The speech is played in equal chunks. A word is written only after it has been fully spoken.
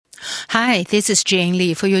Hi, this is Jane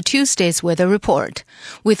Lee for your Tuesday's weather report.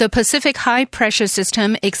 With the Pacific high-pressure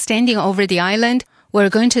system extending over the island, we're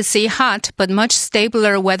going to see hot but much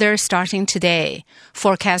stabler weather starting today.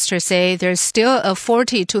 Forecasters say there's still a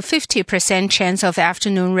 40 to 50% chance of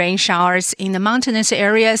afternoon rain showers in the mountainous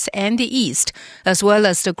areas and the east, as well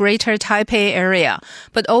as the greater Taipei area.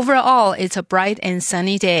 But overall, it's a bright and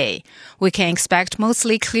sunny day. We can expect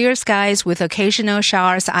mostly clear skies with occasional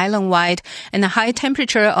showers island-wide and a high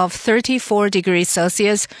temperature of 34 degrees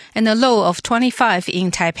Celsius and a low of 25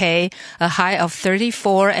 in Taipei, a high of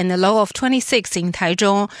 34 and a low of 26 in Taiwan,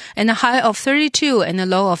 and a high of 32 and a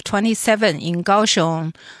low of 27 in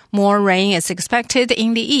Kaohsiung. More rain is expected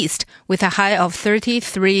in the east, with a high of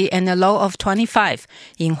 33 and a low of 25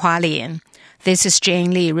 in Hualien. This is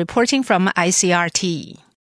Jane Lee reporting from ICRT.